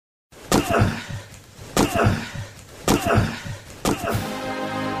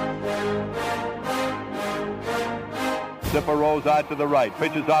Zipper rolls out to the right,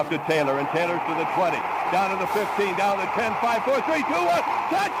 pitches off to Taylor, and Taylor's to the 20, down to the 15, down to the 10, 5, 4, 3, 2, 1.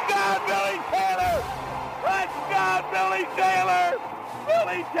 Touchdown, Billy Taylor! Touchdown, Billy Taylor!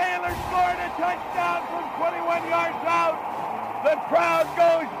 Billy Taylor scored a touchdown from 21 yards out. The crowd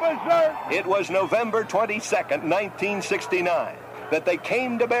goes berserk. It was November 22nd, 1969. That they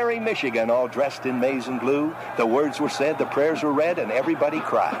came to Barry, Michigan, all dressed in maize and blue. The words were said, the prayers were read, and everybody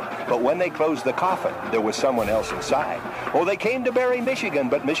cried. But when they closed the coffin, there was someone else inside. Oh, they came to Barry, Michigan,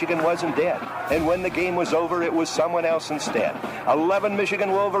 but Michigan wasn't dead. And when the game was over, it was someone else instead. 11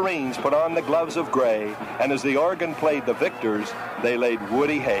 Michigan Wolverines put on the gloves of gray, and as the organ played the victors, they laid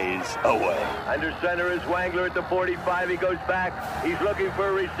Woody Hayes away. Under center is Wangler at the 45. He goes back. He's looking for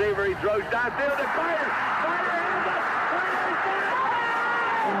a receiver. He throws downfield to Carter.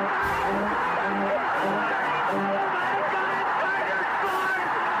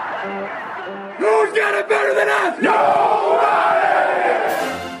 Who's got it better than us? Nobody!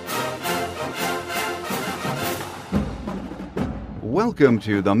 Welcome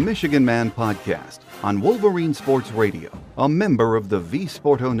to the Michigan Man Podcast on Wolverine Sports Radio, a member of the V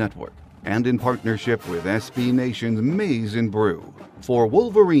Sporto Network, and in partnership with SB Nation's Maize and Brew, for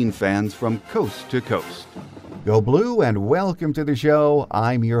Wolverine fans from coast to coast. Go Blue and welcome to the show.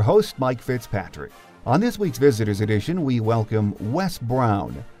 I'm your host, Mike Fitzpatrick. On this week's Visitors Edition, we welcome Wes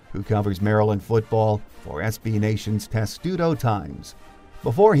Brown, who covers Maryland football for SB Nation's Testudo Times.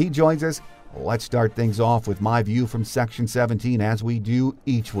 Before he joins us, let's start things off with my view from Section 17 as we do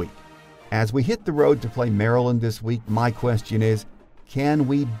each week. As we hit the road to play Maryland this week, my question is, can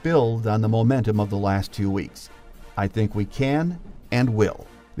we build on the momentum of the last 2 weeks? I think we can and will.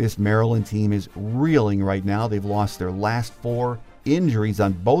 This Maryland team is reeling right now. They've lost their last 4, injuries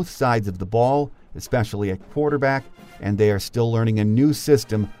on both sides of the ball, especially at quarterback, and they are still learning a new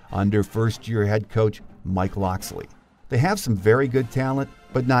system under first-year head coach Mike Locksley. They have some very good talent,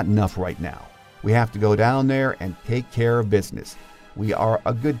 but not enough right now. We have to go down there and take care of business. We are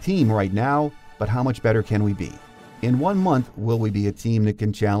a good team right now, but how much better can we be? In 1 month, will we be a team that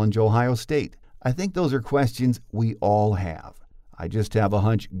can challenge Ohio State? I think those are questions we all have. I just have a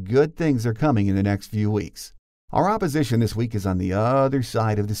hunch good things are coming in the next few weeks. Our opposition this week is on the other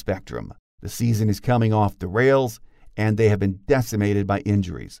side of the spectrum. The season is coming off the rails, and they have been decimated by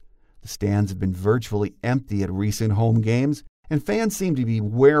injuries. The stands have been virtually empty at recent home games, and fans seem to be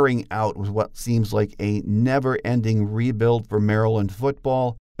wearing out with what seems like a never-ending rebuild for Maryland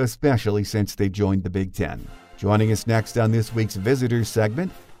football, especially since they joined the Big Ten. Joining us next on this week's Visitors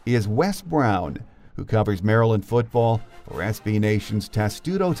segment is Wes Brown, who covers Maryland football for SB Nation's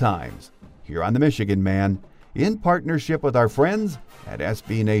Testudo Times, here on the Michigan Man, in partnership with our friends at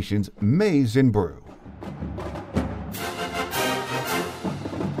SB Nation's Maize and Brew.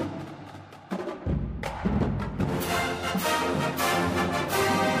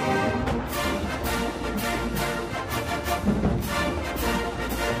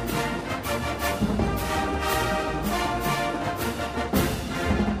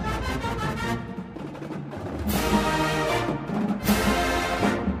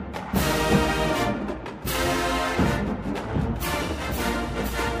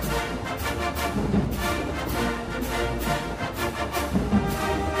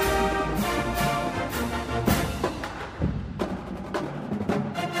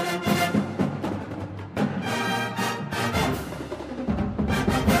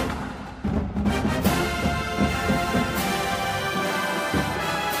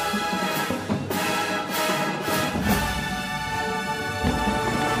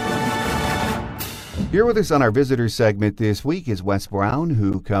 Here with us on our Visitors segment this week is Wes Brown,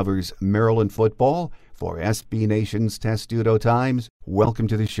 who covers Maryland football for SB Nation's Testudo Times. Welcome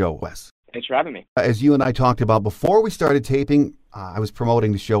to the show, Wes. Thanks for having me. As you and I talked about before we started taping, I was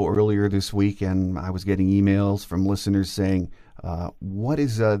promoting the show earlier this week, and I was getting emails from listeners saying, what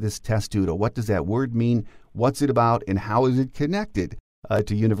is this Testudo? What does that word mean? What's it about? And how is it connected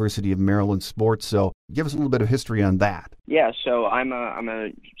to University of Maryland sports? So give us a little bit of history on that. Yeah, so I'm a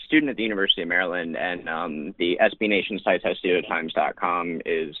student at the University of Maryland, and the SB Nation site, TestudoTimes.com,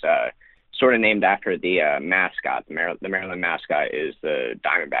 is sort of named after the mascot. The Maryland mascot is the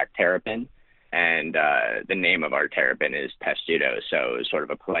Diamondback Terrapin, and the name of our Terrapin is Testudo, so it's sort of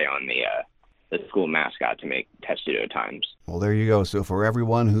a play on the school mascot to make Testudo Times. Well, there you go. So for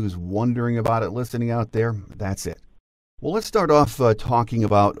everyone who's wondering about it, listening out there, that's it. Well, let's start off talking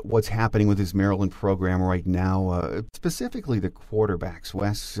about what's happening with this Maryland program right now, specifically the quarterbacks.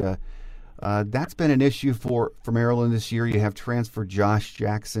 Wes, That's been an issue for Maryland this year. You have transfer Josh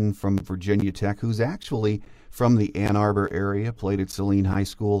Jackson from Virginia Tech, who's actually from the Ann Arbor area, played at Saline High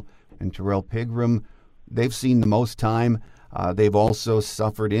School, and Terrell Pigram. They've seen the most time. They've also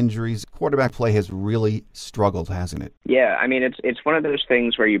suffered injuries. Quarterback play has really struggled, hasn't it? Yeah, I mean, it's one of those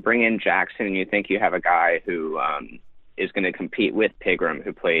things where you bring in Jackson and you think you have a guy who is going to compete with Pigram,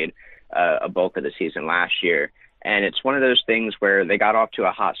 who played a bulk of the season last year. And it's one of those things where they got off to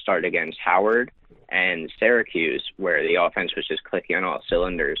a hot start against Howard and Syracuse, where the offense was just clicking on all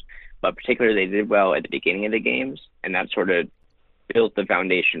cylinders. But particularly they did well at the beginning of the games, and that sort of built the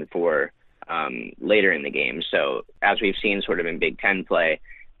foundation for later in the game. So as we've seen sort of in Big Ten play,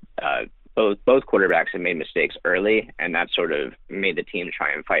 both quarterbacks have made mistakes early, and that sort of made the team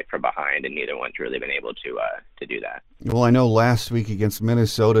try and fight from behind, and neither one's really been able to do that. Well, I know last week against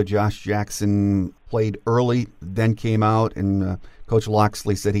Minnesota, Josh Jackson played early, then came out, and Coach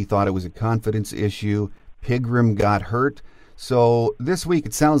Loxley said he thought it was a confidence issue. Pigram got hurt. So this week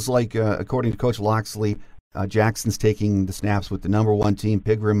it sounds like, according to Coach Loxley, Jackson's taking the snaps with the number one team.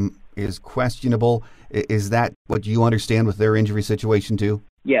 Pigram is questionable. Is that what you understand with their injury situation too?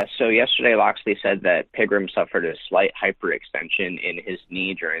 Yes. So yesterday, Loxley said that Pigram suffered a slight hyperextension in his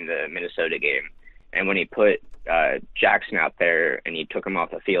knee during the Minnesota game. And when he put Jackson out there and he took him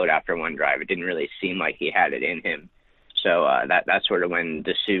off the field after one drive, it didn't really seem like he had it in him. So that's sort of when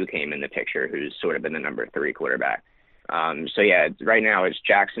Dessou came in the picture, who's sort of been the number 3 quarterback. So yeah, right now it's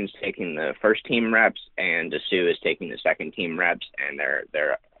Jackson's taking the first team reps and Dessou is taking the second team reps, and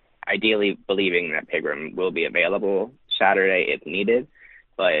they're ideally believing that Pigram will be available Saturday if needed.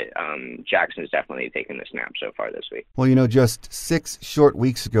 But Jackson's definitely taken the snap so far this week. Well, just 6 short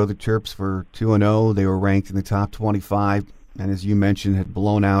weeks ago, the Terps were 2-0. They were ranked in the top 25. And as you mentioned, had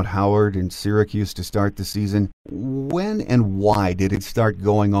blown out Howard and Syracuse to start the season. When and why did it start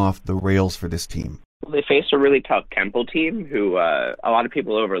going off the rails for this team? Well, they faced a really tough Temple team who a lot of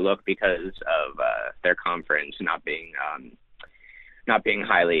people overlook because of their conference not being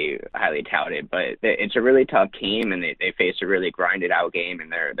highly touted, but it's a really tough team, and they faced a really grinded out game in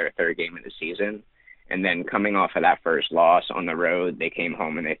their third game of the season. And then coming off of that first loss on the road, they came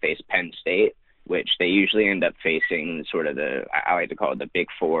home and they faced Penn State, which they usually end up facing sort of I like to call it the Big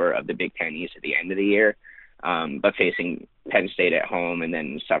Four of the Big Ten East at the end of the year. But facing Penn State at home and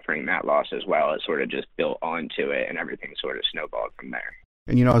then suffering that loss as well, it sort of just built onto it, and everything sort of snowballed from there.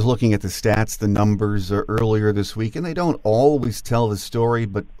 And, I was looking at the stats, the numbers earlier this week, and they don't always tell the story,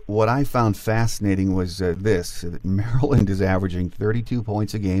 but what I found fascinating was that Maryland is averaging 32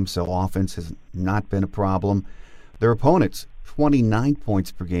 points a game, so offense has not been a problem. Their opponents, 29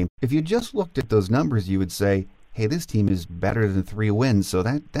 points per game. If you just looked at those numbers, you would say, hey, this team is better than 3 wins, so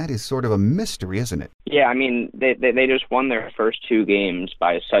that is sort of a mystery, isn't it? Yeah, I mean, they just won their first 2 games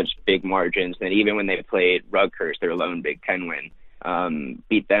by such big margins that even when they played Rutgers, their lone Big Ten win,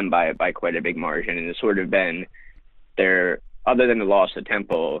 beat them by quite a big margin. And it's sort of been other than the loss to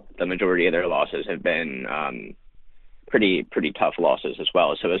Temple, the majority of their losses have been pretty tough losses as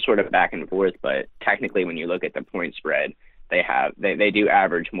well. So it's sort of back and forth, but technically when you look at the point spread, they do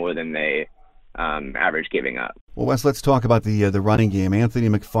average more than they average giving up. Well, Wes, let's talk about the running game. Anthony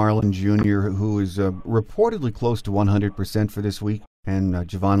McFarland Jr., who is reportedly close to 100% for this week, and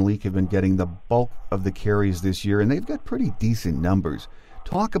Javon Leake have been getting the bulk of the carries this year, and they've got pretty decent numbers.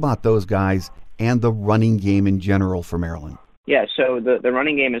 Talk about those guys and the running game in general for Maryland. Yeah, so the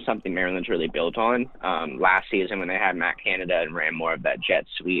running game is something Maryland's really built on. Last season when they had Matt Canada and ran more of that jet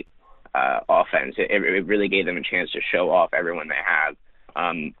sweep offense, it really gave them a chance to show off everyone they have.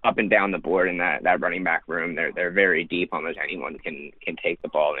 Up and down the board in that running back room, they're very deep. Almost anyone can take the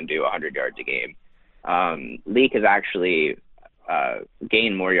ball and do 100 yards a game. Leake has actually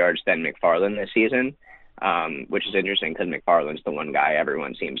gained more yards than McFarland this season, which is interesting because McFarland's the one guy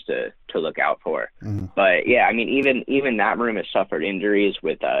everyone seems to look out for. Mm-hmm. But yeah, I mean, even that room has suffered injuries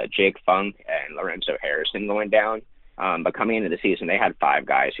with Jake Funk and Lorenzo Harrison going down. But coming into the season, they had 5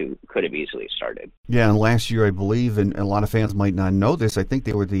 guys who could have easily started. Yeah, and last year, I believe, and a lot of fans might not know this, I think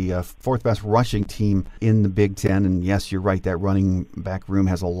they were the 4th best rushing team in the Big Ten. And yes, you're right, that running back room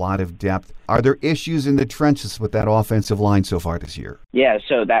has a lot of depth. Are there issues in the trenches with that offensive line so far this year? Yeah,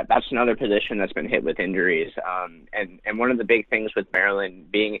 so that's another position that's been hit with injuries. And one of the big things with Maryland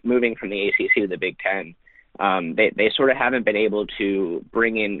moving from the ACC to the Big Ten, they sort of haven't been able to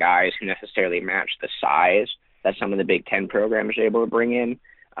bring in guys who necessarily match the size that some of the Big Ten programs are able to bring in.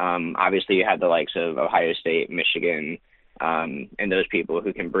 Obviously, you have the likes of Ohio State, Michigan, and those people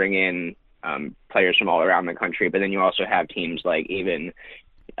who can bring in players from all around the country. But then you also have teams like even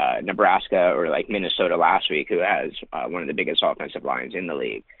Nebraska or like Minnesota last week, who has one of the biggest offensive lines in the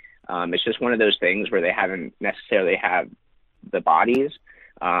league. It's just one of those things where they haven't necessarily have the bodies,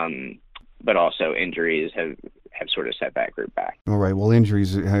 but also injuries have sort of set that group back. All right. Well,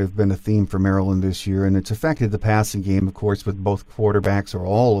 injuries have been a theme for Maryland this year, and it's affected the passing game, of course, with both quarterbacks or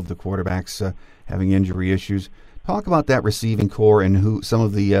all of the quarterbacks having injury issues. Talk about that receiving core and who some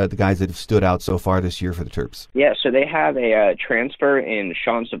of the guys that have stood out so far this year for the Terps. Yeah, so they have a transfer in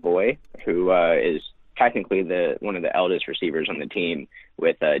Sean Savoy, who is technically one of the eldest receivers on the team,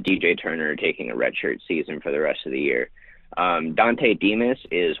 with DJ Turner taking a redshirt season for the rest of the year. Dante Demas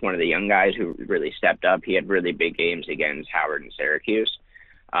is one of the young guys who really stepped up. He had really big games against Howard and Syracuse.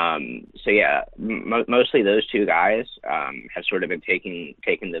 Mostly those two guys have sort of been taking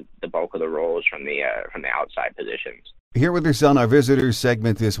the bulk of the roles from the outside positions. Here with us on our visitors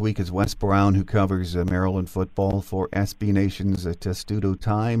segment this week is Wes Brown, who covers Maryland football for SB Nation's Testudo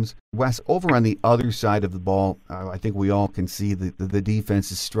Times. Wes, over on the other side of the ball, I think we all can see that the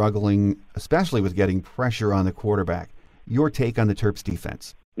defense is struggling, especially with getting pressure on the quarterback. Your take on the Terps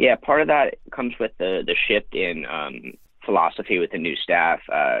defense? Yeah, part of that comes with the shift in philosophy with the new staff.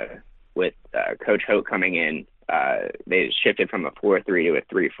 With Coach Hoke coming in, they shifted from a 4-3 to a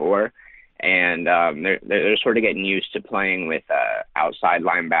 3-4, and they're sort of getting used to playing with outside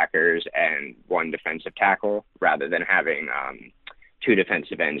linebackers and one defensive tackle rather than having two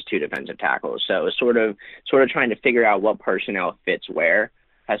defensive ends, two defensive tackles. So sort of trying to figure out what personnel fits where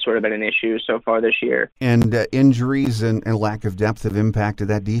has sort of been an issue so far this year. And injuries and lack of depth have impacted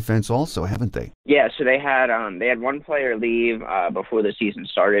that defense also, haven't they? Yeah, so they had one player leave before the season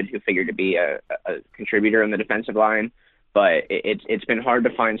started who figured to be a contributor on the defensive line, but it's been hard to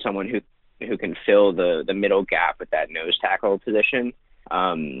find someone who can fill the middle gap with that nose tackle position.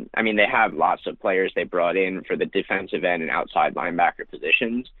 They have lots of players they brought in for the defensive end and outside linebacker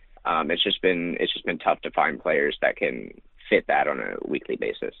positions. It's just been tough to find players that can fit that on a weekly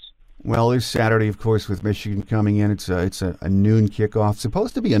basis. Well, this Saturday, of course, with Michigan coming in, it's a noon kickoff.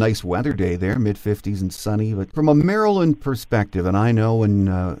 Supposed to be a nice weather day there, mid-50s and sunny. But from a Maryland perspective, and I know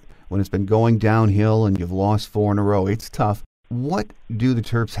when it's been going downhill and you've lost 4 in a row, it's tough. What do the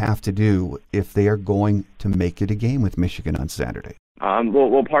Terps have to do if they are going to make it a game with Michigan on Saturday?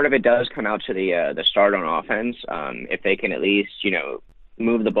 Well, part of it does come out to the start on offense. If they can at least,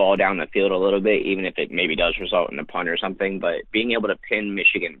 move the ball down the field a little bit, even if it maybe does result in a punt or something, but being able to pin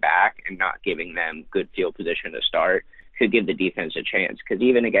Michigan back and not giving them good field position to start could give the defense a chance. Because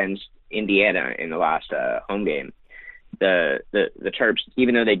even against Indiana in the last home game, the Terps,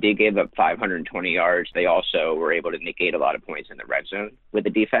 even though they did give up 520 yards, they also were able to negate a lot of points in the red zone with the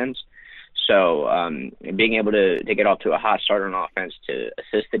defense. So being able to get off to a hot start on offense to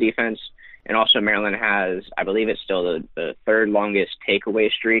assist the defense. And also Maryland has, I believe it's still the third longest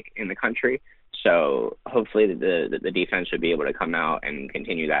takeaway streak in the country. So hopefully the defense would be able to come out and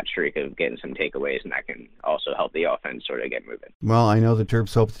continue that streak of getting some takeaways, and that can also help the offense sort of get moving. Well, I know the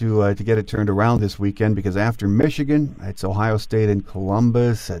Terps hope to get it turned around this weekend, because after Michigan, it's Ohio State and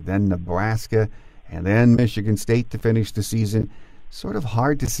Columbus, and then Nebraska, and then Michigan State to finish the season. Sort of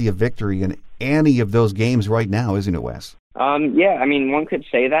hard to see a victory in any of those games right now, isn't it, Wes? One could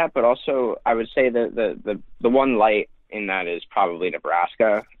say that, but also I would say that the one light in that is probably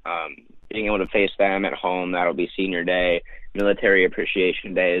Nebraska. Being able to face them at home, that'll be senior day, military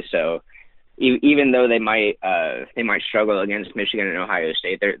appreciation day. So even though they might struggle against Michigan and Ohio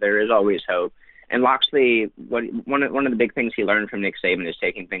State, there is always hope. And Locksley, one of the big things he learned from Nick Saban is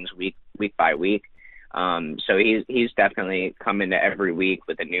taking things week by week. So he's definitely come into every week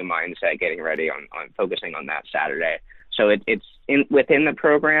with a new mindset, getting ready on focusing on that Saturday. So it's within the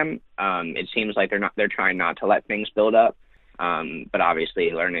program. It seems like they're trying not to let things build up, but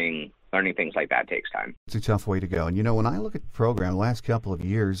obviously learning things like that takes time. It's a tough way to go. And when I look at the program the last couple of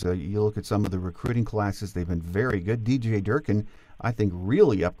years, you look at some of the recruiting classes, they've been very good. DJ Durkin, I think,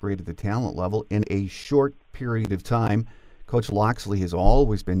 really upgraded the talent level in a short period of time. Coach Locksley has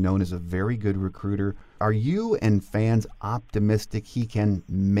always been known as a very good recruiter. Are you and fans optimistic he can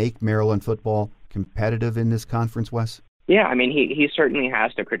make Maryland football competitive in this conference, Wes? Yeah, he certainly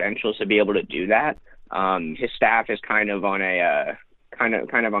has the credentials to be able to do that. His staff is kind of on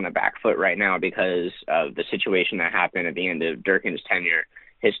the back foot right now because of the situation that happened at the end of Durkin's tenure.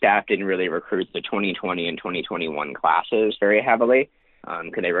 His staff didn't really recruit the 2020 and 2021 classes very heavily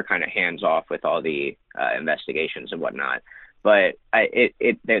because they were kind of hands off with all the investigations and whatnot. But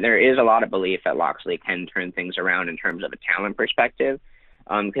there is a lot of belief that Locksley can turn things around in terms of a talent perspective.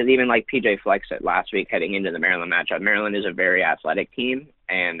 Because even like PJ Fleck said last week heading into the Maryland matchup, Maryland is a very athletic team,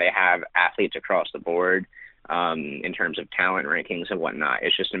 and they have athletes across the board in terms of talent rankings and whatnot.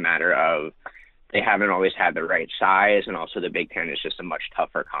 It's just a matter of they haven't always had the right size, and also the Big Ten is just a much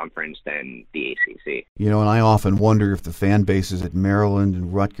tougher conference than the ACC. And I often wonder if the fan bases at Maryland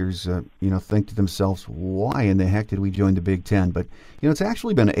and Rutgers, think to themselves, why in the heck did we join the Big Ten? But, it's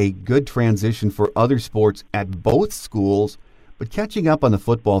actually been a good transition for other sports at both schools. But catching up on the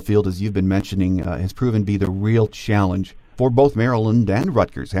football field, as you've been mentioning, has proven to be the real challenge for both Maryland and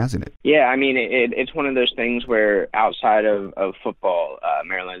Rutgers, hasn't it? Yeah, I mean, it's one of those things where outside of football,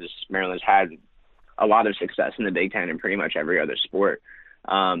 Maryland's had a lot of success in the Big Ten in pretty much every other sport.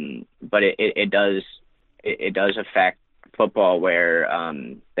 But it does affect football where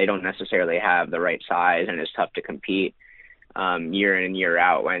they don't necessarily have the right size, and it's tough to compete year in and year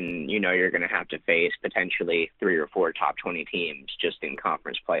out when you're going to have to face potentially 3 or 4 top 20 teams just in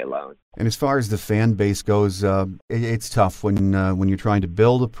conference play alone. And as far as the fan base goes, it's tough when you're trying to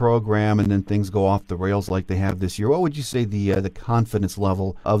build a program and then things go off the rails like they have this year. What would you say the confidence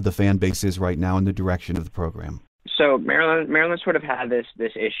level of the fan base is right now in the direction of the program? So Maryland sort of had this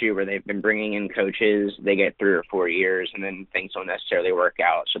issue where they've been bringing in coaches. They get 3 or 4 years, and then things don't necessarily work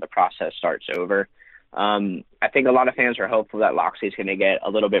out, so the process starts over. I think a lot of fans are hopeful that Locksley's going to get a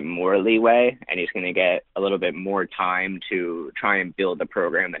little bit more leeway, and he's going to get a little bit more time to try and build the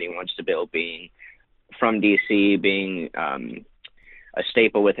program that he wants to build, being from DC, being a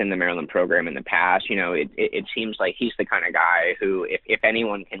staple within the Maryland program in the past. It seems like he's the kind of guy who, if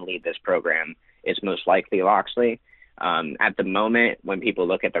anyone can lead this program, is most likely Locksley. At the moment, when people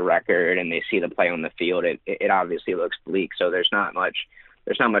look at the record and they see the play on the field, it obviously looks bleak. So there's not much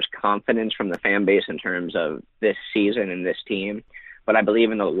confidence from the fan base in terms of this season and this team. But I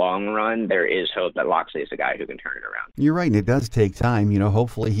believe in the long run, there is hope that Locksley is the guy who can turn it around. You're right, and it does take time.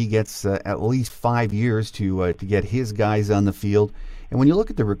 Hopefully he gets at least 5 years to get his guys on the field. And when you look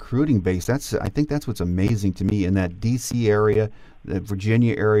at the recruiting base, I think that's what's amazing to me in that D.C. area, the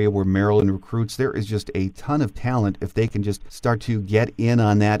Virginia area where Maryland recruits. There is just a ton of talent. If they can just start to get in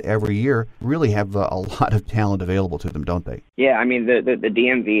on that every year, really have a lot of talent available to them, don't they? Yeah, I mean, the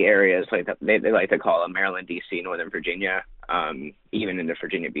DMV areas, they like to call it Maryland, D.C., Northern Virginia, even into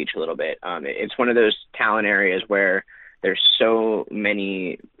Virginia Beach a little bit. It's one of those talent areas where there's so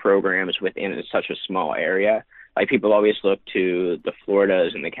many programs within such a small area. Like, people always look to the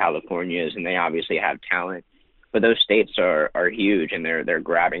Floridas and the Californias, and they obviously have talent. But those states are huge, and they're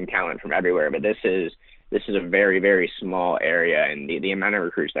grabbing talent from everywhere. But this is a very, very small area, and the amount of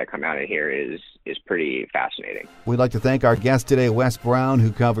recruits that come out of here is pretty fascinating. We'd like to thank our guest today, Wes Brown,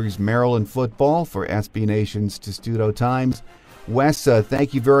 who covers Maryland football for SB Nation's Testudo Times. Wes,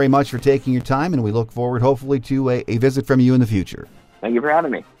 thank you very much for taking your time, and we look forward, hopefully, to a visit from you in the future. Thank you for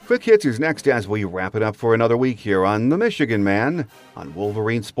having me. Quick Hits is next as we wrap it up for another week here on The Michigan Man on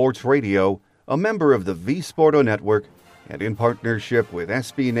Wolverine Sports Radio, a member of the V Sporto Network, and in partnership with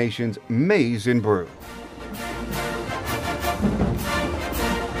SB Nation's Maize and Brew.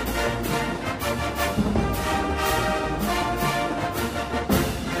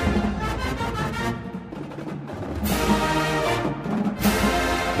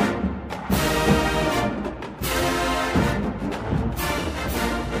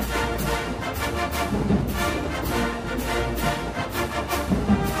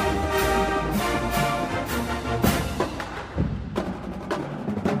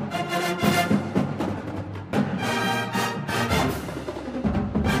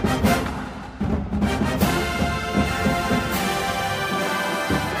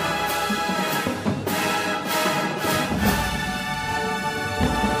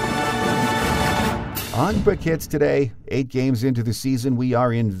 On Quick Hits today, 8 games into the season, we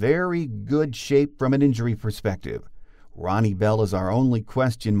are in very good shape from an injury perspective. Ronnie Bell is our only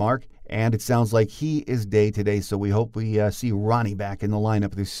question mark, and it sounds like he is day to day, so we hope we see Ronnie back in the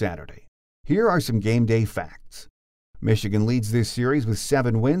lineup this Saturday. Here are some game day facts. Michigan leads this series with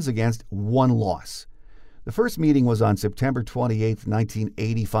 7 wins against 1 loss. The first meeting was on September 28,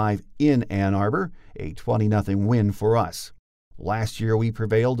 1985 in Ann Arbor, a 20-0 win for us. Last year, we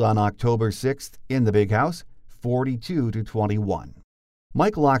prevailed on October 6th in the Big House, 42-21.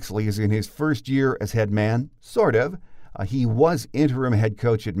 Mike Locksley is in his first year as head man, sort of. He was interim head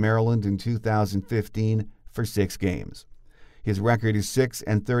coach at Maryland in 2015 for 6 games. His record is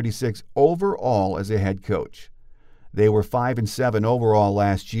 6-36 overall as a head coach. They were 5-7 overall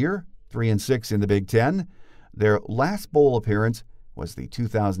last year, 3-6 in the Big Ten. Their last bowl appearance was the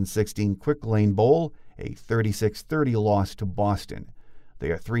 2016 Quick Lane Bowl, a 36-30 loss to Boston. They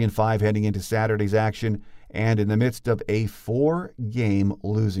are 3-5 heading into Saturday's action and in the midst of a 4-game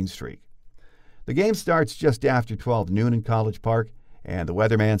losing streak. The game starts just after 12 noon in College Park, and the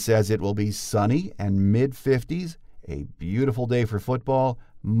weatherman says it will be sunny and mid-50s a beautiful day for football,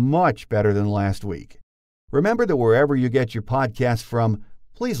 much better than last week. Remember that wherever you get your podcast from,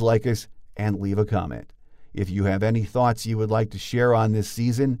 please like us and leave a comment. If you have any thoughts you would like to share on this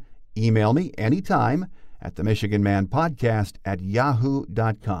season, email me anytime at the Michigan Man Podcast at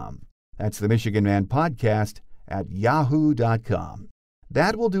yahoo.com. That's the Michigan Man Podcast at yahoo.com.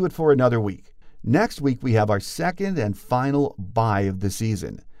 That will do it for another week. Next week, we have our second and final bye of the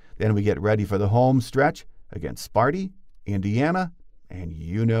season. Then we get ready for the home stretch against Sparty, Indiana, and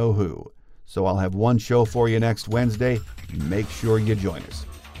you know who. So I'll have one show for you next Wednesday. Make sure you join us.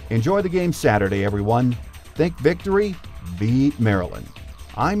 Enjoy the game Saturday, everyone. Think victory, beat Maryland.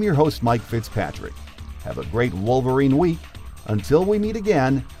 I'm your host, Mike Fitzpatrick. Have a great Wolverine week. Until we meet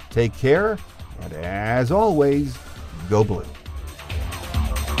again, take care, and as always, go Blue.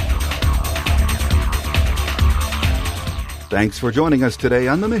 Thanks for joining us today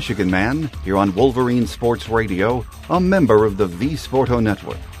on The Michigan Man, here on Wolverine Sports Radio, a member of the V Sporto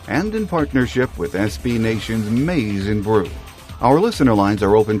Network, and in partnership with SB Nation's Maize and Brew. Our listener lines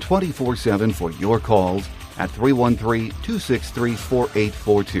are open 24/7 for your calls at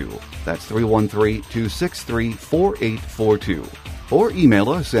 313-263-4842. That's 313-263-4842. Or email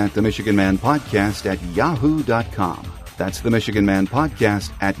us at the Michigan Man Podcast at yahoo.com. That's the Michigan Man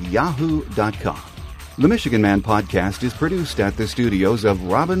Podcast at yahoo.com. The Michigan Man Podcast is produced at the studios of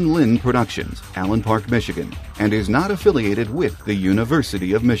Robin Lynn Productions, Allen Park, Michigan, and is not affiliated with the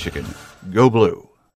University of Michigan. Go Blue!